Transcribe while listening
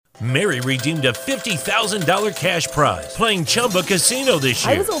Mary redeemed a $50,000 cash prize playing Chumba Casino this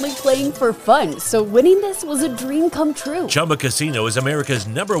year. I was only playing for fun, so winning this was a dream come true. Chumba Casino is America's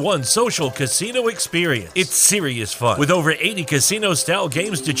 #1 social casino experience. It's serious fun. With over 80 casino-style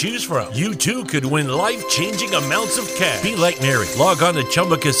games to choose from, you too could win life-changing amounts of cash. Be like Mary. Log on to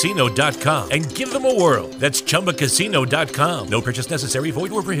ChumbaCasino.com and give them a whirl. That's ChumbaCasino.com. No purchase necessary.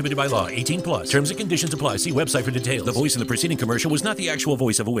 Void where prohibited by law. 18 plus. Terms and conditions apply. See website for details. The voice in the preceding commercial was not the actual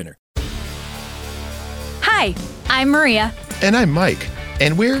voice of a winner. Hi, I'm Maria. And I'm Mike.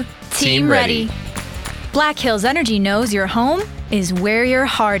 And we're Team Ready. Black Hills Energy knows your home is where your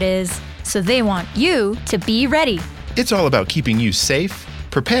heart is, so they want you to be ready. It's all about keeping you safe,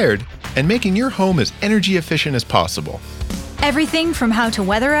 prepared, and making your home as energy efficient as possible. Everything from how to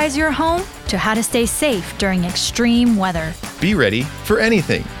weatherize your home to how to stay safe during extreme weather. Be ready for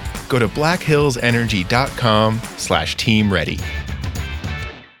anything. Go to blackhillsenergy.com/team ready.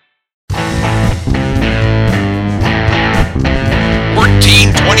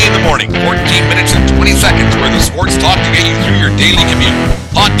 14:20 in the morning, 14 minutes and 20 seconds where the sports talk to get you through your daily commute.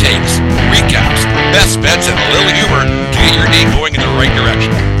 Hot takes, recaps, best bets, and a little humor to get your day going in the right direction.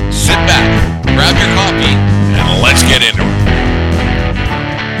 Sit back, grab your coffee, and let's get into it.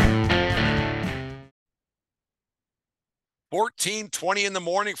 14:20 in the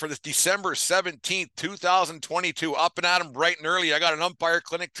morning for this December 17th, 2022. Up and at 'em bright and early. I got an umpire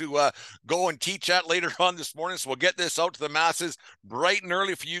clinic to go and teach at later on this morning, so we'll get this out to the masses bright and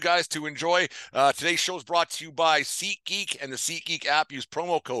early for you guys to enjoy. Today's show is brought to you by SeatGeek and the SeatGeek app. Use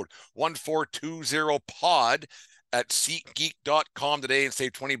promo code 1420POD at SeatGeek.com today and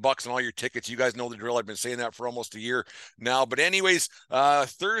save $20 on all your tickets. You guys know the drill. I've been saying that for almost a year now. But anyways,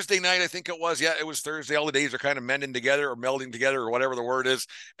 Thursday night, I think it was. Yeah, it was Thursday. All the days are kind of mending together or melding together or whatever the word is.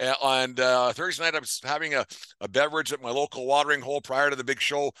 And Thursday night, I was having a beverage at my local watering hole prior to the big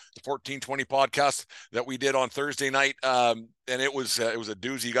show, the 1420 podcast that we did on Thursday night. And it was a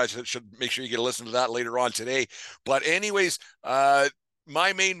doozy. You guys should make sure you get a listen to that later on today. But anyways,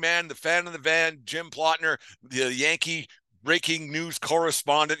 my main man, the fan of the van, Jim Plotner, the Yankee breaking news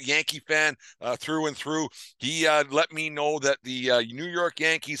correspondent, Yankee fan through and through. He let me know that the New York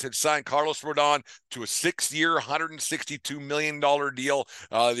Yankees had signed Carlos Rodon to a 6-year, $162 million deal.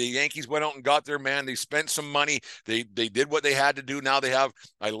 The Yankees went out and got their man. They spent some money. They did what they had to do. Now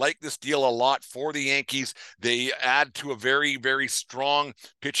I like this deal a lot for the Yankees. They add to a very, very strong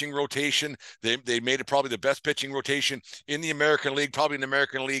pitching rotation. They made it probably the best pitching rotation in the American League, probably in the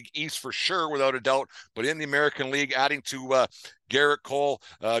American League East for sure, without a doubt. But in the American League, adding to Garrett Cole,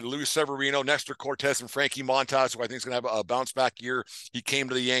 Luis Severino, Nestor Cortez, and Frankie Montas, who I think is going to have a bounce-back year. He came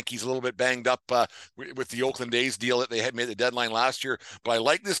to the Yankees a little bit banged up with the Oakland A's deal that they had made the deadline last year. But I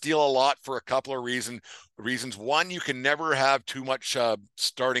like this deal a lot for a couple of reasons. One, you can never have too much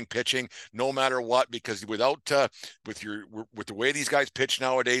starting pitching, no matter what, because with the way these guys pitch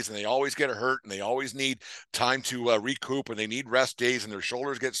nowadays, and they always get hurt, and they always need time to recoup, and they need rest days, and their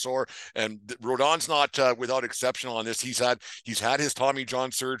shoulders get sore. And Rodon's not without exception on this. He's had his Tommy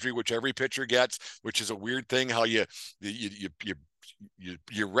John surgery, which every pitcher gets, which is a weird thing. How you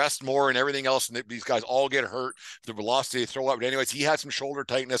rest more and everything else, and these guys all get hurt. The velocity they throw up. But anyways, he had some shoulder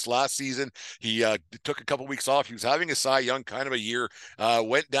tightness last season. He took a couple weeks off. He was having a Cy Young kind of a year.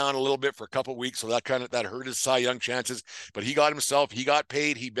 Went down a little bit for a couple weeks, so that hurt his Cy Young chances. But he got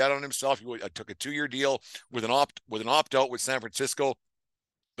paid. He bet on himself. He took a 2-year deal with an opt out with San Francisco.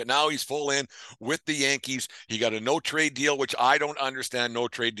 But now he's full in with the Yankees. He got a no-trade deal, which I don't understand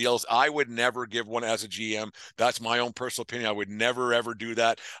no-trade deals. I would never give one as a GM. That's my own personal opinion. I would never, ever do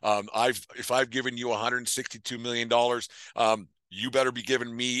that. If I've given you $162 million, you better be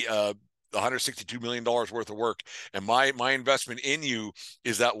giving me $162 million worth of work. And my investment in you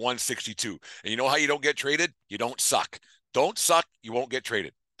is that 162. And you know how you don't get traded? You don't suck. Don't suck, you won't get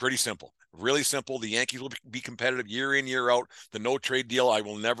traded. Pretty simple. Really simple. The Yankees will be competitive year in, year out. The no trade deal, I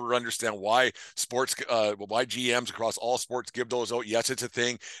will never understand why why GMs across all sports give those out. Yes, it's a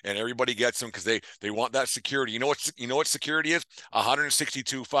thing, and everybody gets them because they want that security. You know what security is?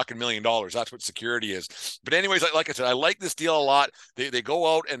 $162 million. That's what security is. But anyways, like I said, I like this deal a lot. They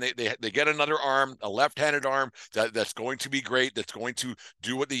go out and they get another arm, a left-handed arm that's going to be great. That's going to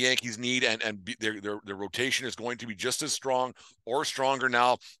do what the Yankees need, and their rotation is going to be just as strong or stronger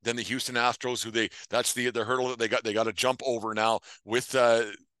now than the Houston Astros, that's the hurdle that they got to jump over now with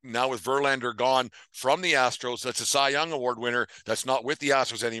Verlander gone from the Astros. That's a Cy Young Award winner that's not with the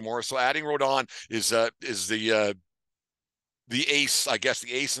Astros anymore. So adding Rodon is the ace, I guess,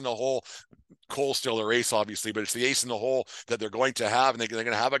 the ace in the hole. Cole's still their ace, obviously, but it's the ace in the hole that they're going to have, and they're going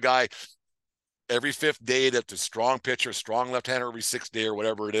to have a guy every fifth day that the strong pitcher, strong left-hander every sixth day or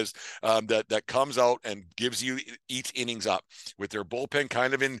whatever it is, that comes out and gives you each innings up with their bullpen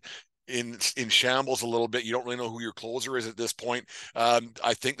kind of in shambles a little bit. You don't really know who your closer is at this point.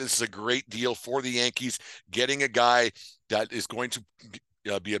 I think this is a great deal for the Yankees, getting a guy that is going to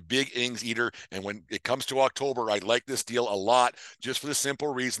be a big innings eater. And when it comes to October, I like this deal a lot, just for the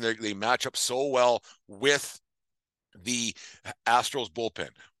simple reason they match up so well with the Astros bullpen.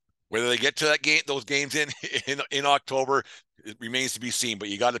 Whether they get to that game, those games in October, it remains to be seen. But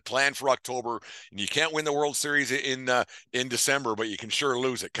you got to plan for October, and you can't win the World Series in December, but you can sure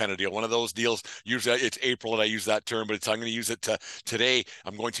lose it, kind of deal. One of those deals. Usually it's April, and I use that term, but I'm going to use it today.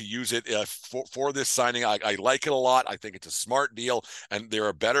 I'm going to use it for this signing. I like it a lot. I think it's a smart deal, and they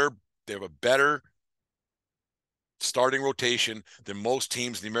have a better starting rotation than most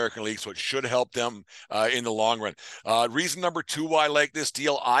teams in the American League, so it should help them in the long run. Reason number two why I like this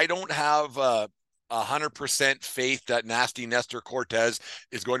deal, I don't have 100% faith that nasty Nestor Cortez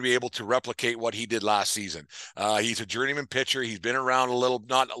is going to be able to replicate what he did last season. He's a journeyman pitcher. He's been around a little,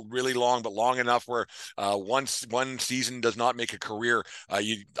 not really long, but long enough where one season does not make a career.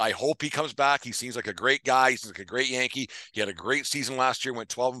 I hope he comes back. He seems like a great guy. He seems like a great Yankee. He had a great season last year, went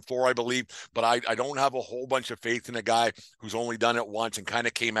 12-4, I believe, but I don't have a whole bunch of faith in a guy who's only done it once and kind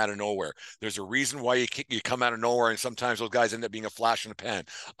of came out of nowhere. There's a reason why you come out of nowhere, and sometimes those guys end up being a flash in the pan.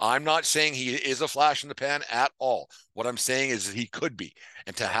 I'm not saying he is a flash in the pan at all. What I'm saying is he could be.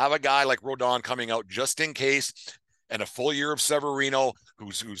 And to have a guy like Rodon coming out just in case, and a full year of Severino,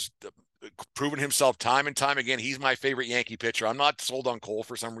 who's proven himself time and time again. He's my favorite Yankee pitcher. I'm not sold on Cole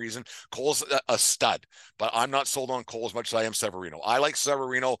for some reason. Cole's a stud, but I'm not sold on Cole as much as I am Severino. I like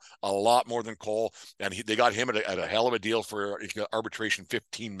Severino a lot more than Cole, and they got him at a hell of a deal for arbitration,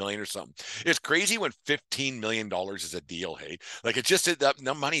 $15 million or something. It's crazy when $15 million is a deal, hey? Like, it's just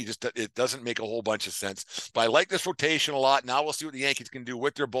that money, it doesn't make a whole bunch of sense. But I like this rotation a lot. Now we'll see what the Yankees can do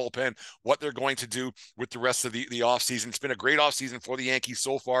with their bullpen, what they're going to do with the rest of the offseason. It's been a great offseason for the Yankees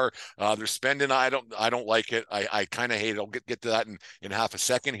so far. They're spending. I don't like it. I kind of hate it. I'll get to that in half a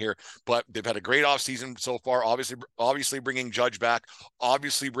second here. But they've had a great offseason so far. Obviously bringing Judge back.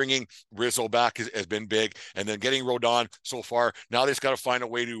 Obviously bringing Rizzo back has been big. And then getting Rodon so far. Now they've got to find a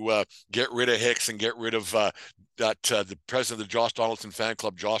way to get rid of Hicks and get rid of the president of the Josh Donaldson fan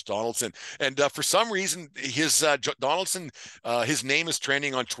club, Josh Donaldson. And for some reason, his Donaldson, his name is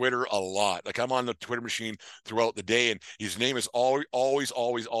trending on Twitter a lot. Like, I'm on the Twitter machine throughout the day, and his name is always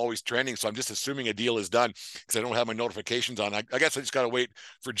trending. So I'm just assuming a deal is done because I don't have my notifications on. I guess I just got to wait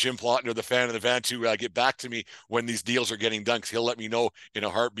for Jim Plotner, the fan of the van, to get back to me when these deals are getting done, because he'll let me know in a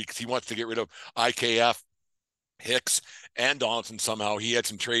heartbeat, because he wants to get rid of IKF, Hicks, and Donaldson somehow. He had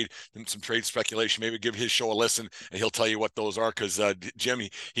some trade speculation. Maybe give his show a listen and he'll tell you what those are, because Jim,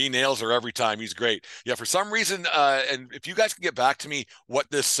 he nails her every time. He's great. Yeah, for some reason, and if you guys can get back to me what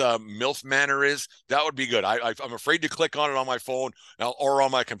this MILF Manor is, that would be good. I'm afraid to click on it on my phone or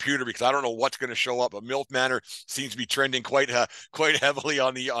on my computer because I don't know what's going to show up. But MILF Manor seems to be trending quite heavily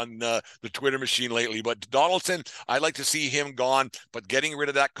on the Twitter machine lately. But Donaldson, I'd like to see him gone, but getting rid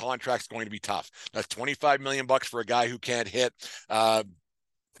of that contract is going to be tough. That's $25 million for a guy who can't hit.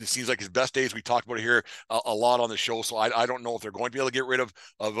 It seems like his best days. We talked about it here a lot on the show, so I don't know if they're going to be able to get rid of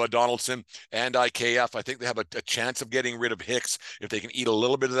Donaldson and IKF. I think they have a chance of getting rid of Hicks if they can eat a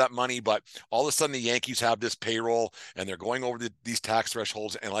little bit of that money, but all of a sudden the Yankees have this payroll and they're going over these tax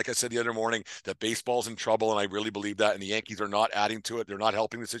thresholds, and like I said the other morning, that baseball's in trouble, and I really believe that, and the Yankees are not adding to it. They're not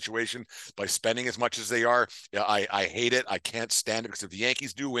helping the situation by spending as much as they are. I hate it. I can't stand it, because if the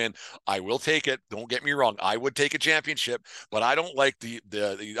Yankees do win, I will take it. Don't get me wrong. I would take a championship, but I don't like the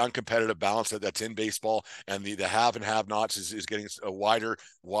uncompetitive balance that's in baseball, and the have and have nots is getting a wider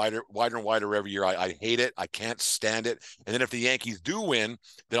and wider every year. I hate it. I can't stand it. And then if the Yankees do win,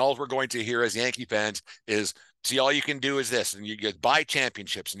 then all we're going to hear as Yankee fans is, see, all you can do is this, and you get buy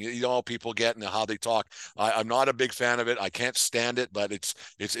championships, and you know how people get and how they talk. I'm not a big fan of it. I can't stand it, but it's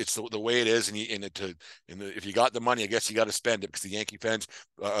the way it is. And if you got the money, I guess you got to spend it, because the Yankee fans,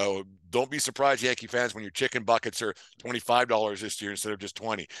 don't be surprised, Yankee fans, when your chicken buckets are $25 this year instead of just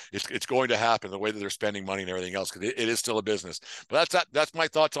 20. It's going to happen, the way that they're spending money and everything else, because it is still a business. But that's my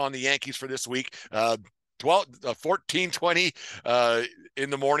thoughts on the Yankees for this week. 14-20 in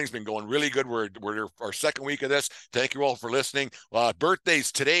the morning's been going really good. We're our second week of this. Thank you all for listening.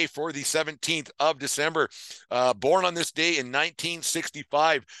 Birthdays today for the 17th of December. Born on this day in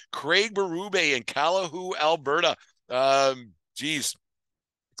 1965, Craig Berube in Calahoo, Alberta.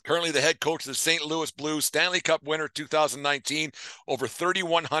 Currently the head coach of the St. Louis Blues, Stanley Cup winner 2019, over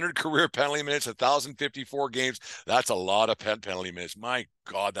 3,100 career penalty minutes, 1,054 games. That's a lot of penalty minutes. My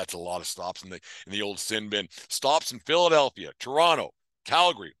God, that's a lot of stops in the old sin bin. Stops in Philadelphia, Toronto,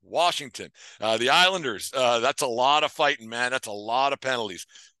 Calgary, Washington, the Islanders. That's a lot of fighting, man. That's a lot of penalties.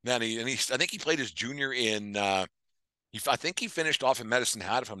 Man, I think he played his junior in. I think he finished off in Medicine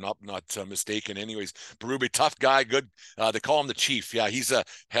Hat, if I'm not mistaken. Anyways, Berube, tough guy, good. They call him the Chief. Yeah, he's a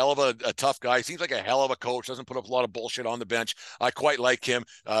hell of a tough guy. He seems like a hell of a coach. Doesn't put up a lot of bullshit on the bench. I quite like him.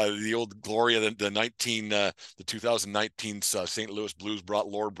 The old glory of the 2019 St. Louis Blues brought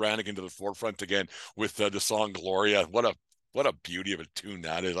Lord Brannigan to the forefront again with the song Gloria. What a beauty of a tune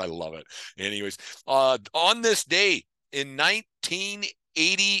that is. I love it. Anyways, on this day in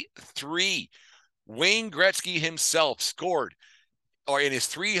 1983. Wayne Gretzky himself scored, or in his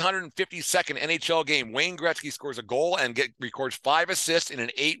 352nd NHL game, Wayne Gretzky scores a goal and records 5 assists in an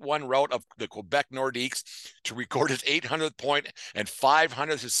 8-1 rout of the Quebec Nordiques to record his 800th point and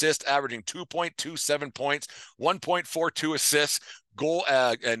 500th assist, averaging 2.27 points, 1.42 assists, goal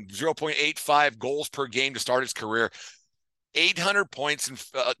and 0.85 goals per game to start his career. 800 points, and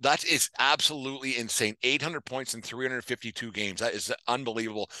that is absolutely insane. 800 points in 352 games. That is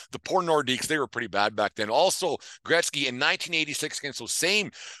unbelievable. The poor Nordiques, they were pretty bad back then. Also, Gretzky in 1986 against those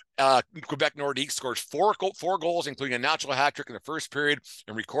same Quebec Nordiques scores four goals, including a natural hat trick in the first period,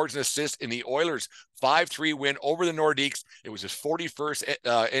 and records an assist in the Oilers' 5-3 win over the Nordiques. It was his 41st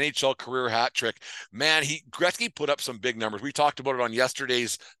NHL career hat trick. Man, Gretzky put up some big numbers. We talked about it on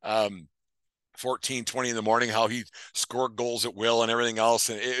yesterday's 14:20 in the morning, how he scored goals at will and everything else,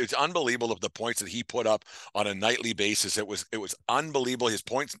 and it's unbelievable of the points that he put up on a nightly basis. It was unbelievable. His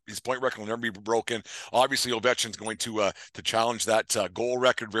point record will never be broken. Obviously, Ovechkin's going to challenge that goal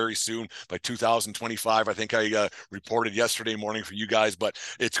record very soon by 2025. I think I reported yesterday morning for you guys, but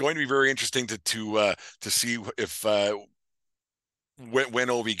it's going to be very interesting to see if. When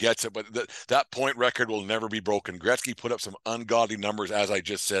Ovi gets it, but that point record will never be broken. Gretzky put up some ungodly numbers, as I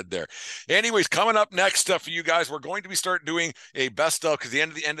just said there. Anyways, coming up next for you guys, we're going to start doing a best of, because the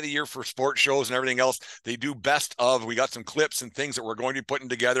end of the year for sports shows and everything else, they do best of. We got some clips and things that we're going to be putting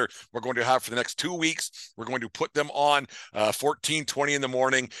together. We're going to have for the next 2 weeks. We're going to put them on 14:20 in the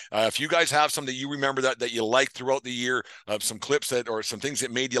morning. If you guys have some that you remember that you like throughout the year, some clips or some things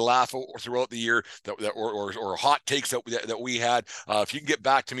that made you laugh throughout the year or hot takes that we had. If you can get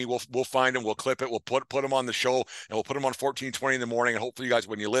back to me, we'll find them, we'll clip it, we'll put them on the show, and we'll put them on 14:20 in the morning. And hopefully, you guys,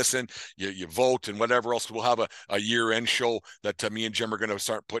 when you listen, you vote and whatever else. We'll have a year-end show that me and Jim are going to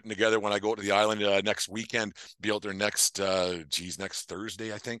start putting together when I go to the island next weekend. Be out there next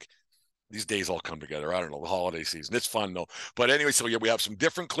Thursday, I think. These days all come together. I don't know, the holiday season. It's fun though. But anyway, so yeah, we have some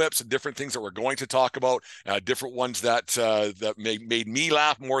different clips and different things that we're going to talk about. Different ones that made me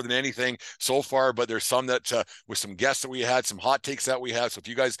laugh more than anything so far. But there's some that with some guests that we had, some hot takes that we had. So if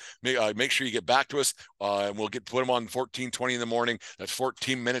you guys make sure you get back to us, and we'll put them on 14:20 in the morning. That's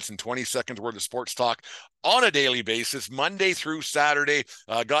 14 minutes and 20 seconds worth of sports talk on a daily basis, Monday through Saturday.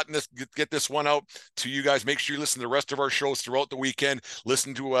 Get this one out to you guys. Make sure you listen to the rest of our shows throughout the weekend.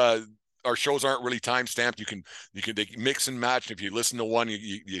 Listen to our shows aren't really time stamped. You can mix and match. If you listen to one,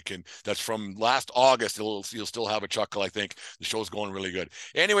 you can. That's from last August. You'll still have a chuckle. I think the show's going really good.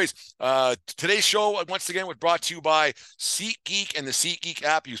 Anyways, today's show once again was brought to you by SeatGeek and the SeatGeek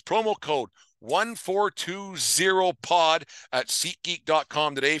app. Use promo code 1420pod at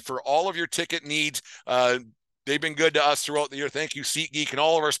SeatGeek.com today for all of your ticket needs. They've been good to us throughout the year. Thank you, SeatGeek, and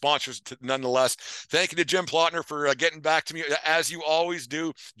all of our sponsors, nonetheless. Thank you to Jim Plotner for getting back to me, as you always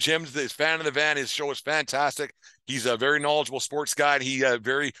do. Jim's the fan of the van. His show is fantastic. He's a very knowledgeable sports guy, and he's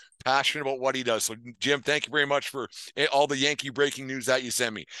very passionate about what he does. So, Jim, thank you very much for all the Yankee breaking news that you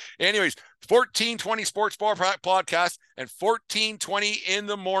send me. Anyways, 14:20 Sports Bar Podcast and 14:20 in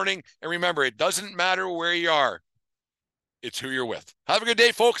the morning. And remember, it doesn't matter where you are. It's who you're with. Have a good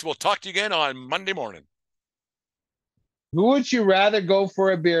day, folks. We'll talk to you again on Monday morning. Who would you rather go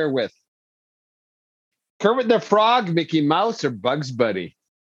for a beer with? Kermit the Frog, Mickey Mouse, or Bugs Bunny?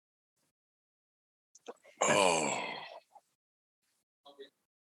 Oh.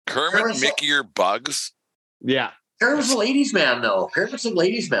 Kermit, Mickey, or Bugs? Yeah. Kermit's a ladies' man, though. Kermit's a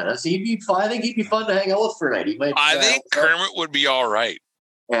ladies' man. I think he'd be fun to hang out with for a night. I think Kermit would be all right.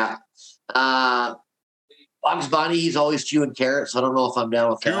 Yeah. Bugs Bunny, he's always chewing carrots. I don't know if I'm down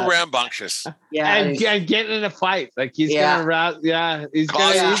with that. Too rambunctious. Yeah. And getting in a fight. Like he's going to he's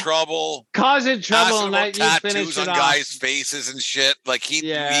causing trouble. Causing trouble. And like tattoos on guys' faces and shit. Like he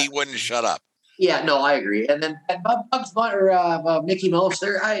wouldn't shut up. Yeah, no, I agree. And then Bugs Bunny or Mickey Mouse,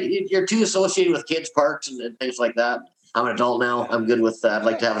 you're too associated with kids' parks and things like that. I'm an adult now. I'm good with that. I'd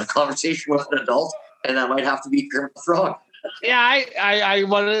like to have a conversation with an adult, and that might have to be Kermit the Frog. Yeah, I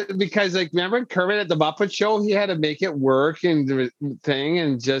wanted, because like, remember Kermit at the Muppet Show? He had to make it work and the thing,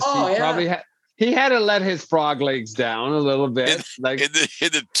 and just he had to let his frog legs down a little bit. In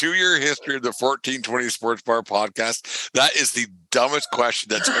the 2-year history of the 1420 Sports Bar podcast, that is the dumbest question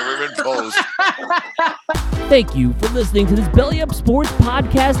that's ever been posed. Thank you for listening to this Belly Up Sports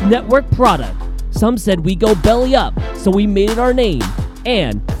Podcast Network product. Some said we go belly up, so we made it our name,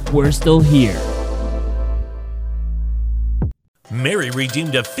 and we're still here. Mary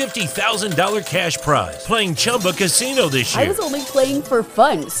redeemed a $50,000 cash prize playing Chumba Casino this year. I was only playing for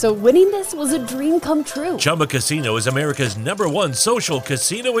fun, so winning this was a dream come true. Chumba Casino is America's #1 social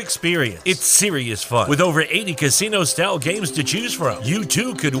casino experience. It's serious fun. With over 80 casino-style games to choose from, you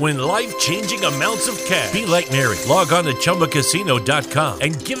too could win life-changing amounts of cash. Be like Mary. Log on to ChumbaCasino.com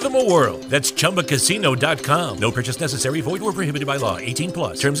and give them a whirl. That's ChumbaCasino.com. No purchase necessary. Void or prohibited by law.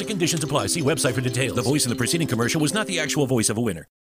 18+. Terms and conditions apply. See website for details. The voice in the preceding commercial was not the actual voice of a winner.